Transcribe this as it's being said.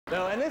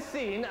So, in this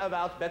scene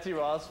about Betsy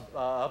Ross,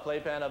 a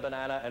playpen, a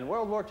banana, and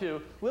World War II,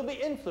 will be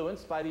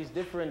influenced by these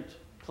different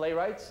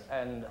playwrights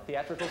and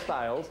theatrical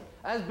styles,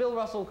 as Bill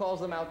Russell calls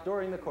them out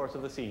during the course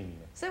of the scene.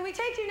 So we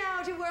take you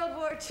now to World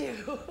War II.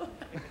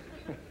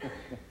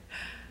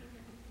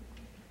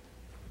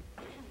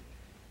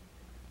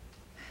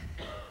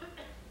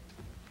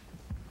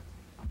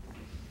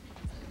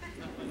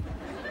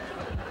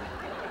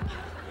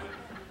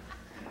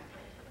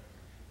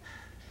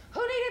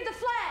 Who needed the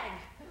flag?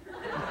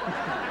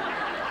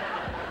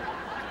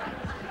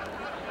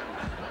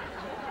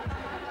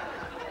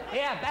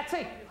 Yeah,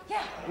 Betsy.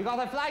 Yeah. You got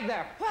that flag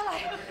there? Well,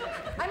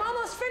 I'm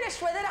almost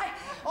finished with it.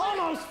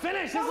 Almost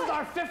finished? This is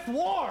our 5th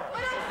war.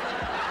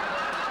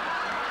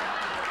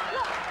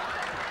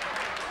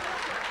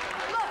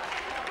 Look.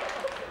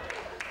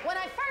 When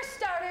I first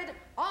started,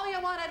 all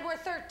you wanted were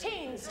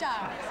 13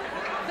 stars.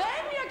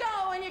 Then you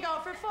go and you go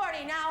for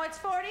 40. Now it's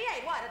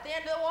 48. What, at the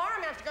end of the war,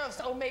 I'm going to have to go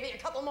so maybe a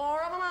couple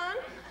more of them on?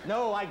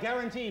 No, I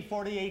guarantee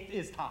 48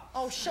 is top.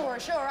 Oh, sure.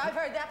 I've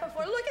heard that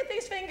before. Look at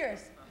these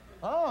fingers.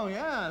 Oh,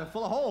 yeah, they're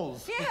full of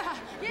holes. Yeah,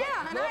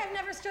 and I've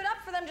never stood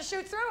up for them to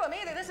shoot through them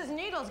either. This is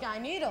needles, guy,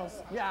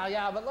 needles.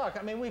 Yeah, but look,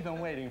 I mean, we've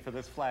been waiting for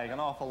this flag an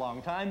awful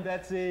long time,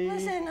 Betsy.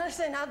 Listen,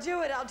 I'll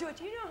do it. Do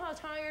you know how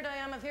tired I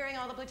am of hearing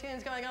all the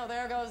platoons going, oh,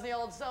 there goes the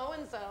old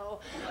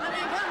so-and-so? I mean,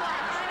 come on,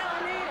 I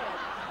don't need it.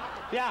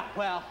 Yeah,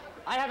 well,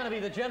 I happen to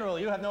be the general.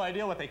 You have no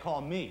idea what they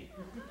call me.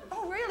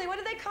 Oh, really? What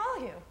did they call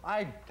you?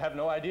 I have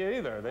no idea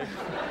either.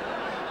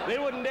 They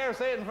wouldn't dare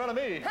say it in front of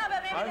me. But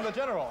maybe I'm the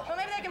general. Well,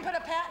 maybe they can put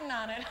a patent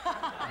on it.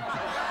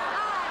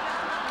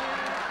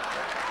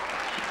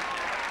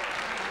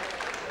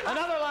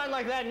 Another line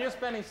like that, and you're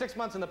spending 6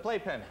 months in the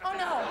playpen. Oh,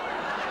 no.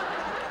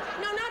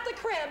 No, not the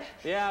crib.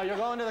 Yeah, you're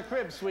going to the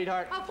crib,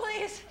 sweetheart. Oh,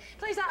 please,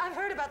 I've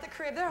heard about the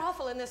crib. They're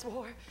awful in this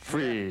war.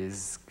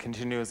 Freeze.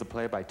 Continues a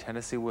play by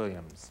Tennessee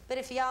Williams. But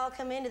if y'all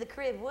come into the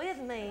crib with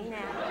me now,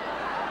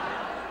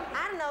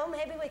 I don't know,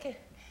 maybe we could...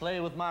 Play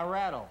with my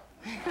rattle.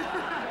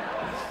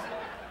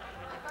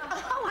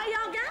 Oh,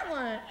 y'all got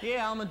one?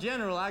 Yeah, I'm a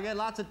general. I get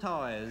lots of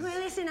toys. Well,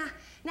 listen,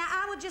 now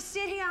I would just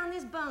sit here on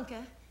this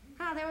bunker.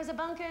 Oh, there was a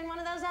bunker in one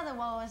of those other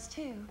wars,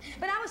 too.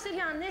 But I will sit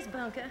here on this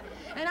bunker,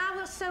 and I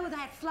will sew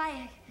that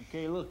flag.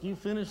 Okay, look, you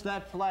finish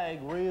that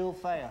flag real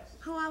fast.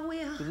 Oh, I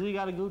will. Because we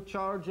got to go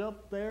charge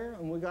up there,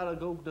 and we got to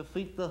go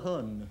defeat the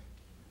Hun.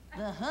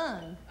 The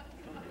Hun?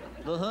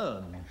 The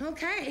Hun.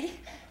 Okay,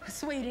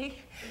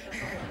 sweetie.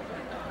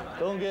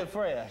 Don't get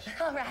fresh.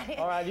 All right.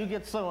 All right, you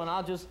get sewing.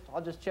 I'll just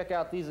check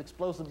out these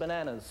explosive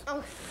bananas.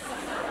 Oh.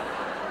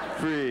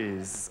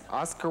 Freeze.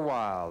 Oscar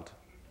Wilde.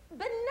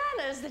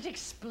 Bananas that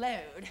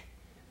explode.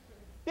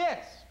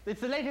 Yes,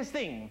 it's the latest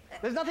thing.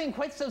 There's nothing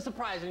quite so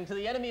surprising to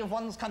the enemy of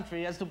one's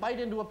country as to bite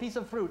into a piece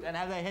of fruit and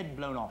have their head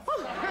blown off.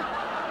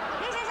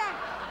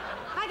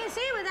 I can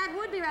see where that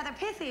would be rather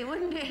pithy,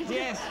 wouldn't it?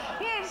 Yes.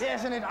 Yes.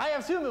 Yes, and I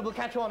assume it will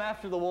catch on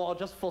after the war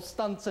just for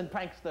stunts and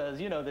pranksters,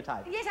 you know the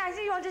type. Yes, I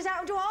see. Well,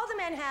 do all the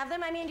men have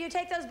them? I mean, do you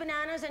take those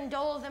bananas and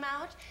dole them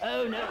out?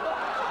 Oh, no.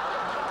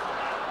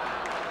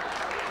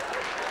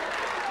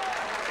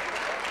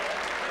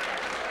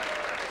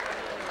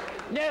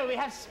 No, we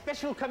have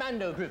special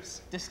commando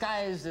groups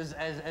disguised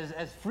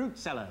as fruit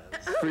sellers.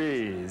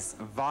 Freeze.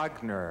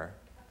 Wagner.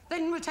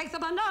 Then we'll take the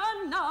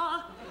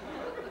banana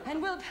and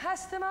we'll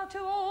pass them out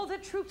to all the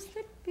troops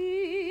that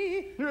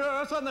be.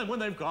 Yes, and then when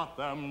they've got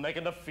them, they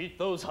can defeat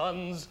those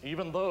Huns,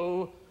 even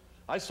though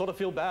I sort of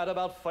feel bad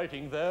about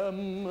fighting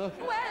them. Well,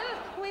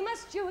 we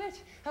must do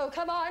it. Oh,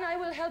 come on, I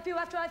will help you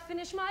after I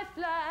finish my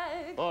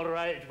flag. All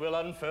right, we'll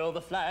unfurl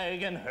the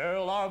flag and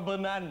hurl our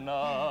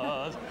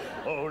bananas.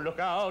 Oh, look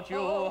out, you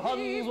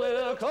Huns,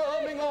 we're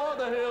coming on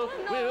the hill.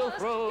 We'll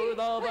throw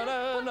the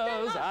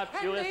bananas at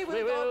you if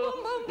we will.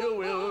 You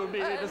will be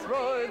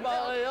destroyed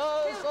by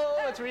us, so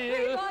it's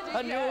real,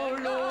 and you'll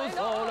lose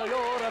all of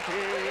your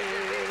appeal.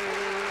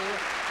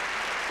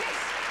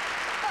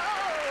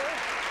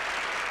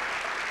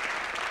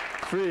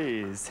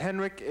 Freeze.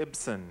 Henrik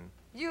Ibsen.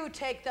 You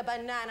take the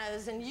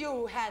bananas and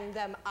you hand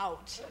them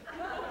out.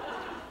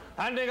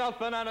 Handing out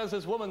bananas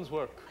is woman's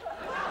work.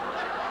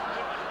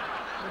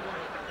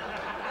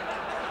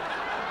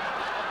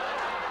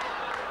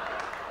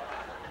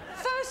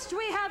 First,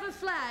 we have a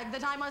flag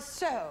that I must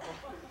sew.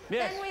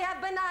 Yes. Then we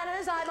have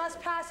bananas I must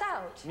pass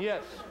out.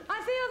 Yes. I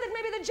feel that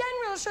maybe the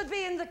general should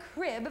be in the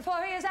crib,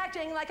 for he is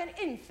acting like an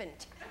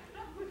infant.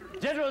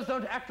 Generals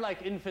don't act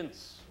like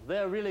infants.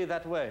 They're really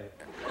that way.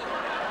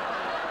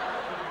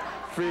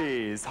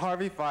 Freeze.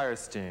 Harvey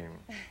Firestein.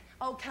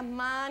 Oh, come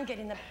on, get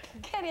in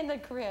the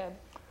crib.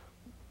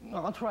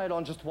 I'll try it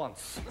on just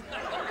once.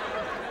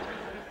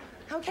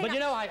 Okay. But you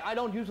know, I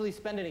don't usually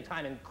spend any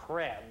time in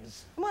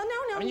cribs. Well,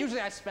 no. I mean, usually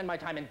I spend my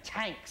time in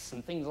tanks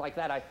and things like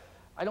that.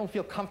 I don't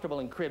feel comfortable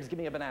in cribs. Give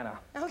me a banana.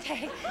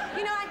 Okay.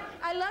 You know,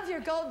 I love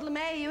your gold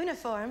lame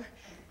uniform.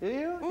 Do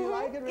you? Mm-hmm. You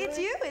like it, really? It's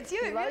you.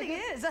 It like really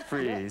is.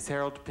 Freeze.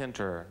 Harold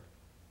Pinter.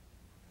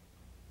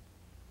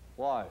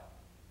 Why?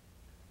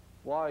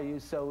 Why are you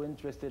so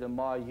interested in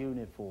my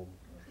uniform?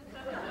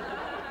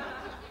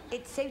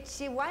 It suits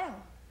you well.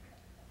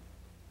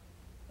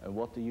 And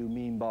what do you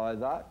mean by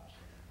that?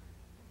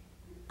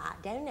 I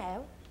don't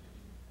know.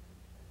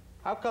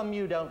 How come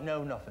you don't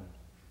know nothing?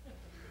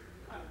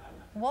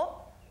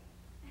 What?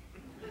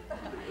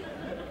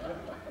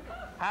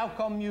 How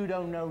come you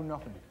don't know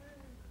nothing?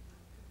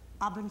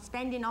 I've been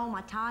spending all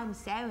my time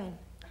sewing.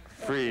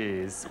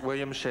 Freeze.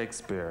 William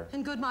Shakespeare.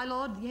 And good my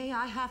lord, yea,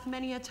 I have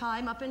many a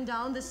time up and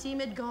down the sea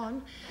mid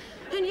gone.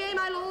 And yea,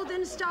 my lord,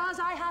 then stars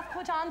I have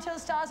put on, till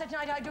stars at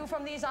night I do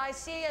from these eyes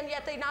see, and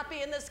yet they not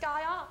be in the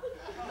sky up.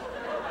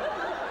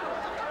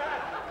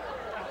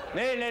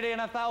 Nay, lady,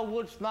 and if thou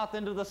wouldst not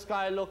into the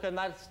sky look, and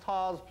that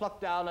stars pluck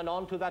down and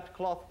onto that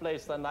cloth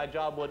place, then thy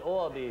job would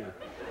o'er be. Here,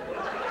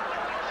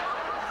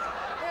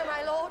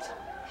 my lord,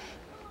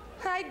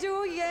 I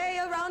do, yea,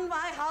 around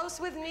my house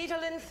with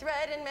needle and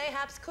thread and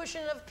mayhaps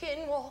cushion of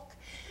pin walk.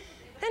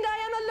 And I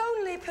am a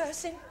lonely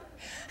person.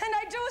 And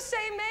I do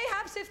say,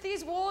 mayhaps if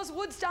these wars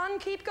wouldst on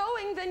keep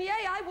going, then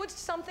yea, I would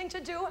something to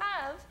do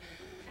have.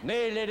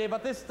 Nay, lady,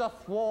 but this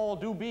doth war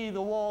do be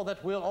the war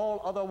that will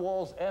all other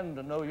wars end,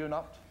 know you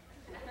not?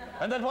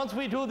 And that once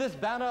we do this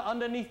banner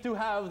underneath to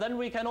have, then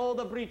we can all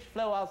the breach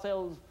flow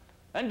ourselves,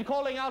 and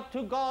calling out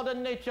to God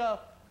and nature,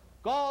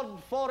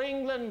 God for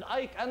England,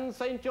 Ike and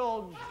St.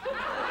 George,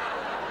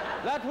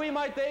 that we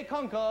might they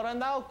conquer,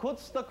 and thou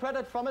couldst the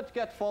credit from it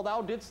get, for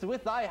thou didst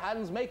with thy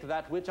hands make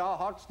that which our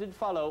hearts did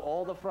follow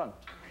all the front.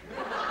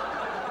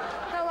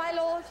 Now, my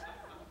lord,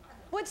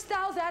 wouldst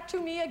thou that to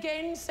me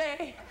again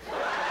say?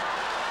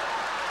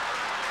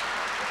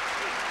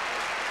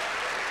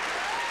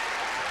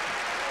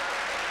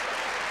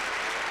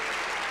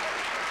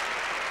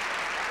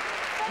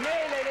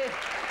 Nay, lady.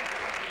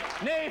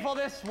 Nay, for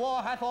this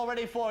war hath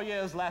already 4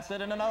 years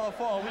lasted, and another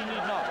 4 we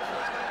need not.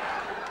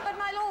 But,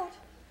 my lord,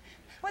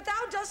 what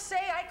thou dost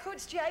say I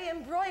couldst, yea,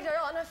 embroider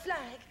on a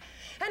flag.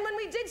 And when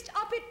we didst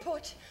up it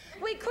put,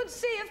 we could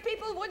see if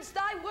people wouldst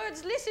thy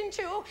words listen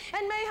to,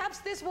 and mayhaps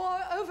this war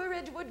over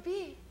it would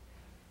be.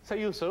 Say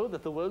you so,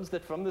 that the words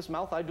that from this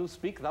mouth I do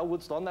speak, thou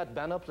wouldst on that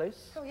banner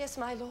place? Oh, yes,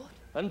 my lord.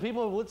 And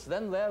people wouldst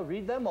then there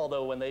read them,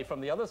 although when they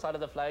from the other side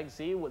of the flag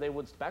see, they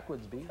wouldst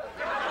backwards be.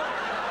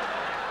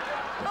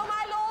 Oh,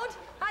 my lord,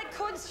 I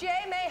couldst,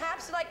 yea,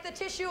 mayhaps like the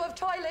tissue of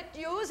toilet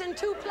use, and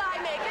 2-ply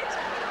make it.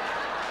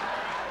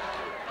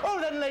 Oh,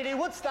 then, lady,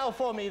 wouldst thou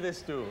for me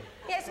this do?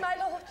 Yes, my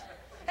lord.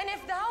 And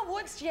if thou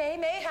wouldst, yea,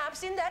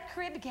 mayhaps in that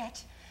crib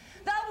get,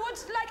 thou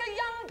wouldst like a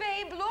young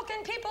babe look,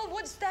 and people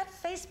wouldst that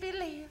face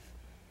believe.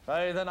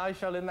 Aye, then I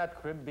shall in that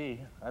crib be,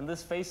 and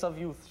this face of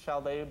youth shall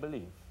they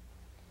believe.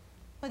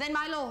 Well, then,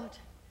 my lord,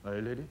 Aye,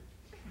 lady.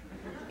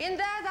 in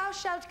there thou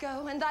shalt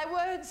go, and thy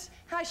words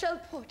I shall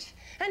put,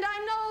 and I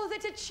know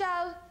that it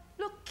shall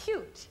look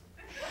cute.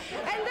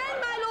 And then,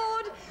 my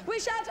lord, we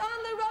shalt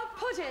on the rope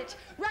put it,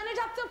 run it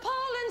up the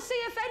pole, and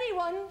see if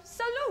anyone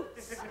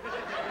salutes.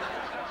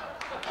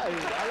 Aye,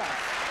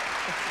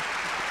 alas.